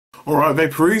Alright,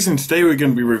 Vaperoos, and today we're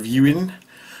going to be reviewing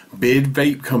Beard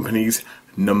Vape Company's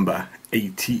number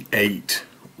 88.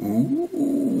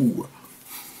 Ooh.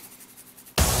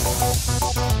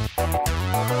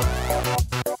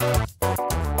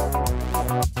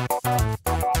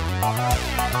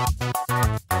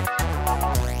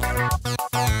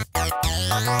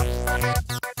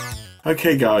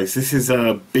 Okay guys, this is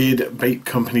Beard Vape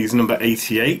Company's number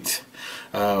 88.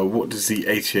 What does the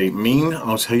 88 mean?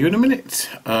 I'll tell you in a minute.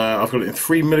 I've got it in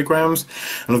 3 milligrams,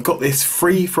 and I've got this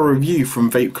free for review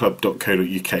from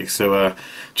vapeclub.co.uk, so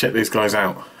check those guys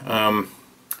out.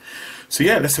 So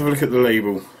yeah, let's have a look at the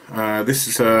label. This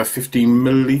is a 15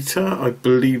 milliliter. I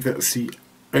believe that's the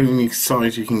only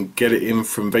size you can get it in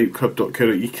from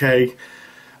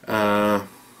vapeclub.co.uk.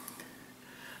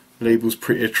 Label's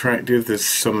pretty attractive. There's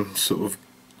some sort of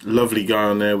lovely guy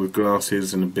on there with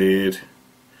glasses and a beard.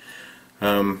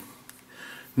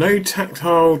 No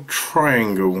tactile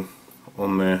triangle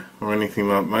on there or anything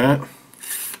like that.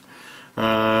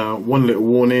 One little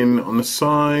warning on the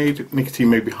side: nicotine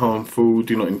may be harmful,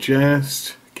 do not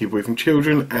ingest, keep away from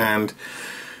children. And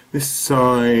this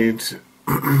side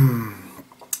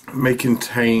may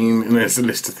contain, and there's a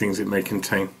list of things it may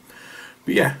contain.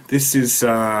 But yeah, this is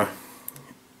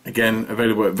again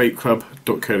available at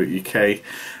vapeclub.co.uk,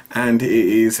 and it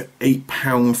is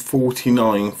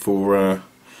 £8.49 for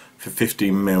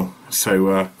 15 mil.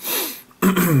 So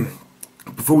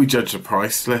before we judge the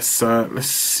price, let's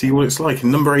see what it's like. In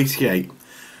number 88,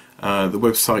 the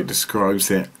website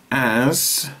describes it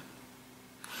as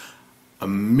a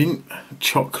mint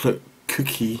chocolate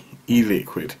cookie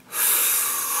e-liquid.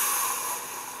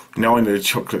 Now I know the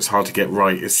chocolate's hard to get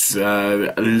right. It's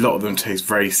a lot of them taste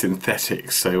very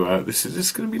synthetic, so this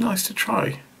is going to be nice to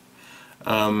try.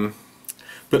 But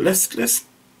let's try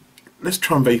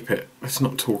and vape it. Let's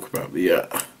not talk about the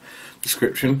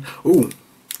description. Oh,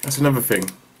 that's another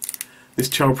thing. This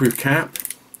childproof cap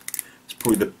is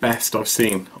probably the best I've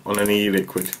seen on any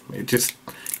e-liquid.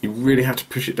 You really have to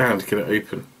push it down to get it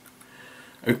open.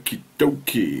 Okie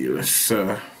dokie.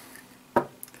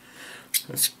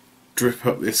 Let's drip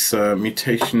up this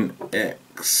Mutation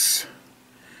X.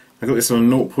 I got this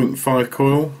on a 0.5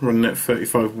 coil, running at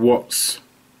 35 watts.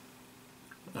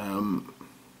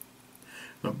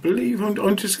 I believe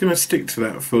I'm just going to stick to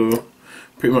that for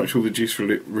pretty much all the juice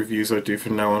reviews I do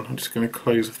from now on. I'm just going to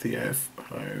close off the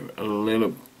airflow a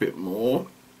little bit more.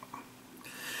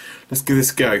 Let's give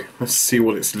this a go. Let's see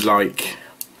what it's like.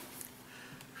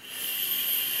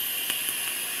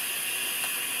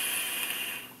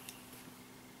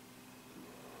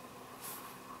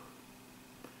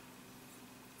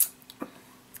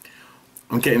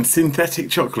 I'm getting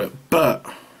synthetic chocolate, but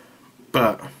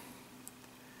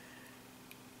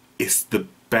it's the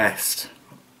best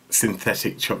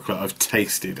synthetic chocolate I've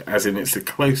tasted, as in it's the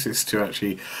closest to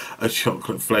actually a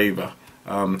chocolate flavour.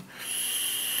 And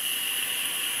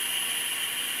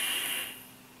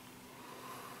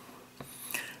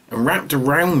wrapped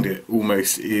around it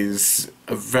almost is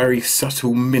a very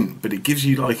subtle mint, but it gives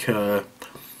you like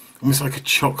almost like a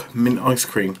choc mint ice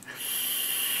cream.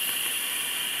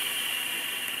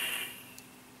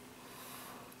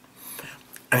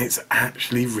 And it's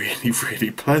actually really, really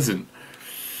pleasant.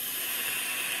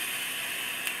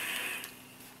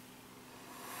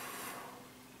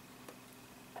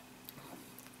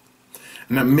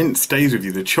 And that mint stays with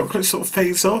you. The chocolate sort of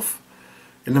fades off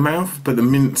in the mouth, but the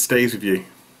mint stays with you.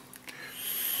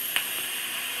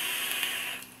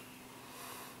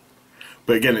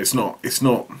 But again, it's not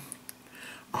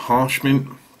a harsh mint.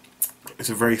 It's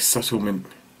a very subtle mint.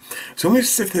 It's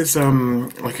almost as if there's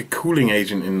like a cooling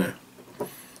agent in there.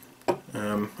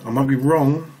 I might be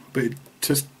wrong, but it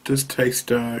just does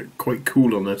taste quite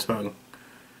cool on the tongue.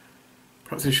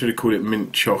 Perhaps I should have called it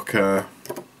mint choc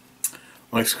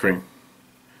ice cream,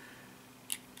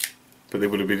 but they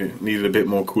would have needed a bit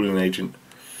more cooling agent.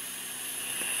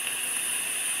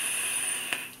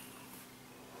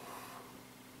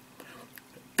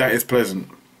 That is pleasant.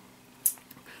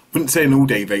 Wouldn't say an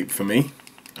all-day vape for me.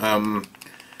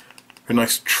 A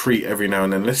nice treat every now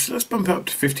and then. Let's bump it up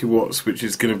to 50 watts, which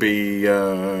is going to be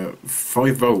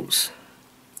 5 volts.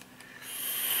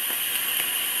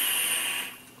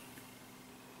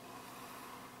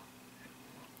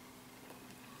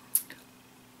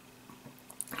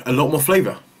 A lot more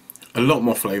flavour,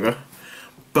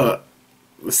 but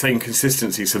the same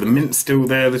consistency. So the mint's still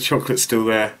there, the chocolate's still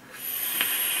there.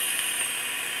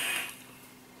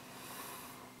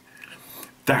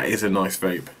 That is a nice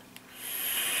vape.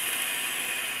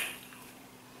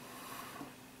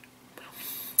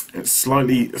 It's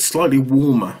slightly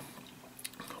warmer,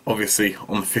 obviously,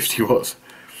 on the 50 watts.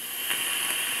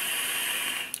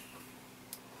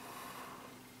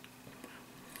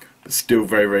 still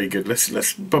very, very good.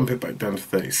 Let's bump it back down to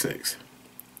 36.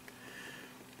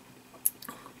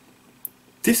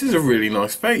 This is a really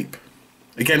nice vape.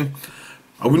 Again,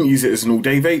 I wouldn't use it as an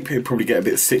all-day vape. It'd probably get a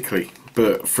bit sickly,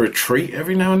 but for a treat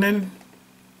every now and then,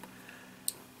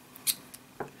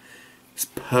 it's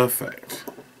perfect.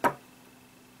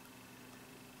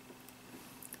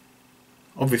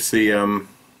 Obviously,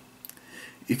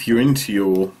 if you're into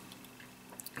your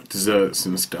desserts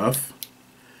and stuff,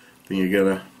 then you're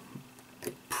gonna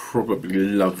probably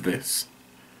love this.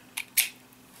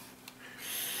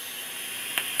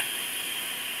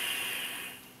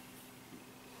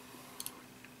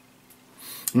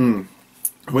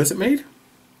 Where's it made?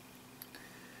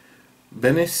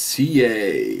 Venice.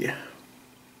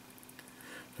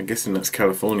 I'm guessing that's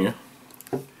California.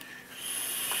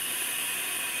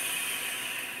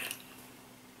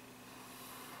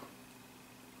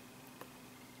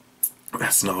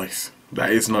 That's nice.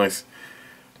 That is nice.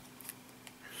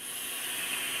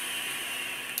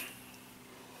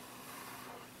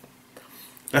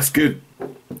 That's good.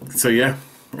 So yeah,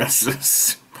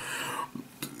 that's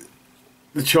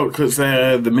the chocolate's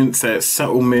there, the mint's there,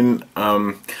 subtle mint.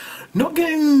 Not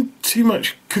getting too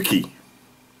much cookie,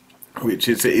 which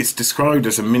is, it's described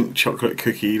as a mint chocolate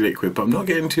cookie liquid, but I'm not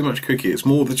getting too much cookie. It's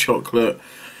more the chocolate,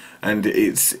 and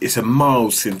it's a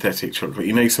mild synthetic chocolate.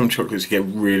 You know, some chocolates you get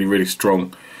really, really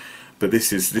strong, but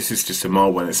this is just a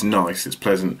mild one. It's nice, it's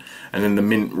pleasant, and then the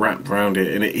mint wrapped around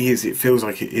it, and it feels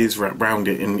like it is wrapped around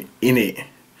it and in it,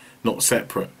 not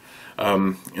separate.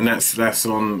 And that's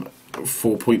on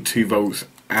 4.2 volts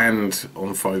and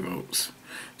on 5 volts.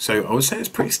 So I would say it's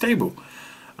pretty stable.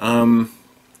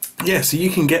 Yeah, so you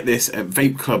can get this at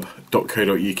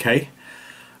vapeclub.co.uk,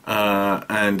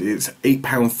 and it's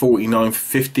 £8.49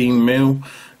 for 15ml.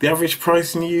 The average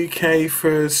price in the UK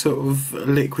for sort of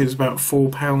liquid is about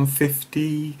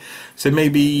 £4.50. So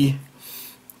maybe,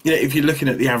 you know, if you're looking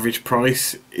at the average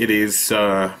price, it is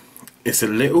it's a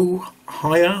little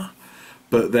higher,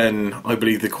 but then I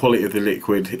believe the quality of the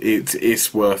liquid,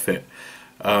 it's worth it.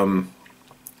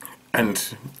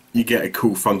 And you get a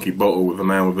cool funky bottle with a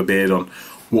man with a beard on.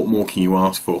 What more can you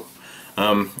ask for?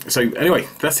 So anyway,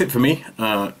 that's it for me.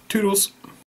 Toodles.